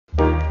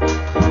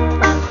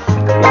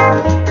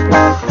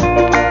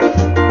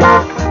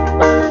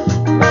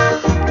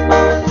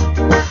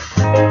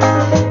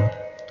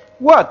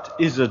What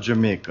is a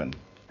Jamaican?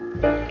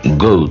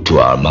 Go to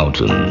our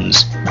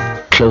mountains,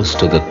 close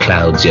to the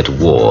clouds yet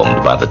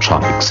warmed by the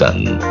tropic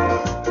sun.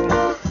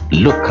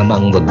 Look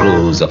among the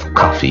groves of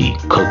coffee,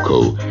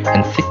 cocoa,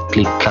 and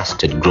thickly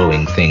clustered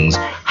growing things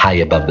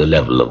high above the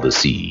level of the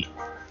sea.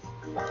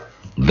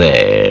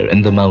 There,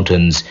 in the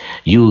mountains,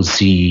 you'll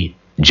see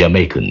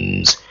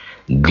Jamaicans,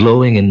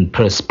 glowing in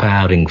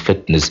perspiring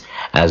fitness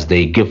as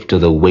they give to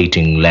the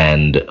waiting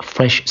land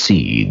fresh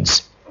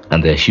seeds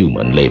and their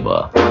human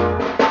labor.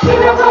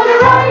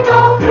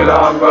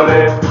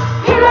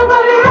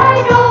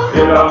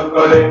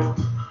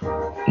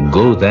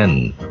 Go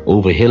then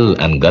over hill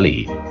and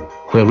gully,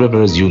 where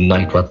rivers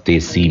unite what they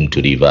seem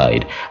to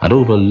divide, and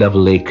over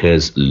level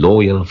acres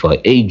loyal for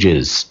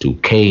ages to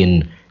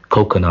cane,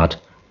 coconut,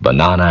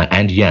 banana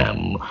and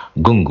yam,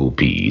 gungu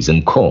peas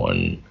and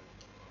corn.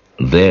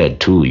 There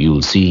too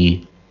you'll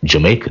see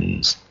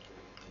Jamaicans,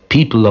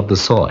 people of the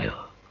soil.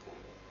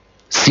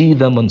 See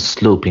them on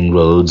sloping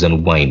roads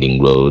and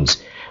winding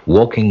roads,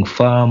 walking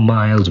far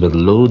miles with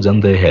loads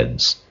on their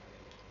heads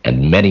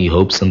and many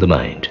hopes in the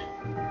mind,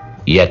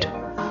 yet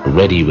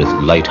ready with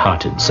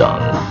light-hearted song.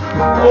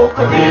 Oh,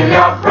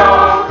 Cornelia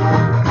Brown,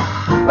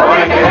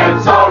 when your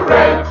head's all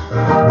red.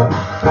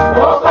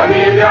 Oh,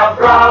 Cornelia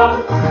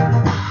Brown,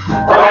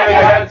 when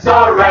your head's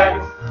all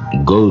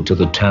red. Go to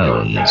the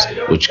towns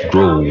which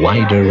grow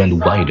wider and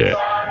wider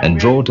and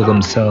draw to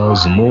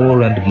themselves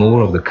more and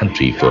more of the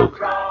country folk,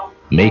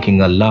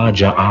 making a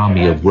larger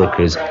army of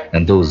workers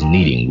and those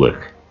needing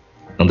work,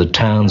 and the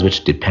towns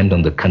which depend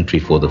on the country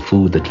for the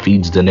food that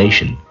feeds the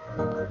nation,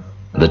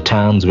 the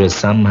towns where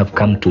some have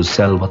come to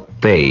sell what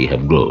they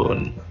have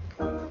grown,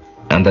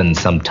 and then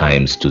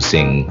sometimes to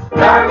sing,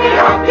 Carry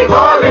on the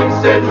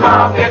Kingston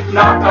market,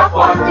 not a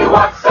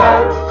 40-watt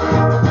cell.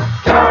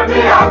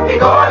 Carry on the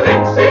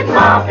Kingston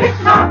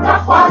market, not a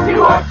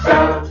 40-watt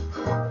cell.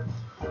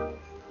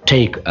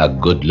 Take a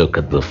good look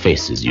at the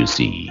faces you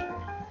see.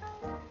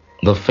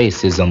 The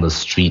faces on the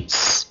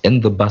streets, in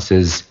the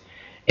buses,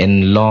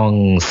 in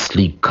long,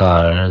 sleek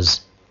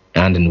cars,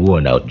 and in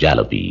worn-out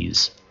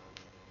jalopies.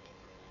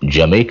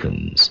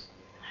 Jamaicans,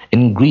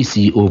 in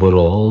greasy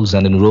overalls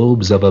and in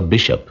robes of a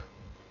bishop,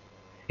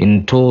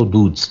 in tall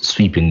boots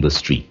sweeping the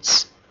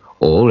streets,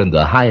 or in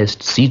the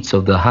highest seats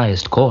of the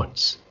highest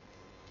courts.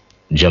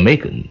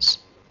 Jamaicans,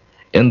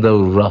 in the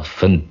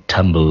rough and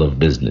tumble of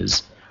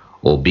business,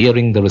 or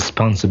bearing the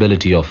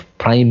responsibility of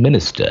prime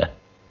minister.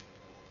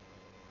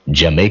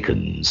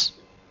 Jamaicans,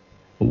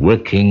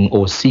 working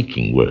or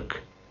seeking work,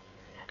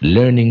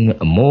 learning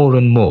more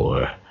and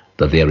more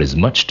that there is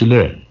much to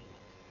learn,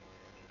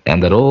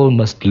 and that all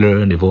must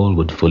learn if all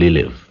would fully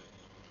live,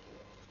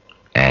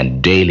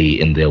 and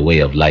daily in their way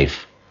of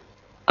life,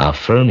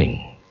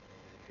 affirming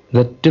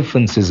that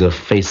differences of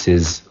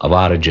faces, of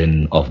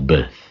origin, of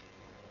birth,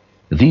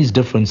 these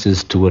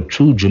differences to a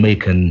true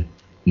Jamaican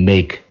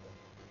make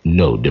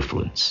no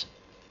difference.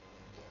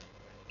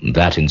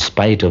 That in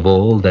spite of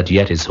all that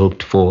yet is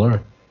hoped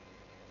for,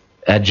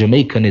 a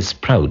Jamaican is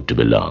proud to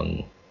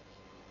belong,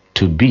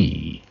 to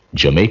be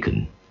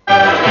Jamaican.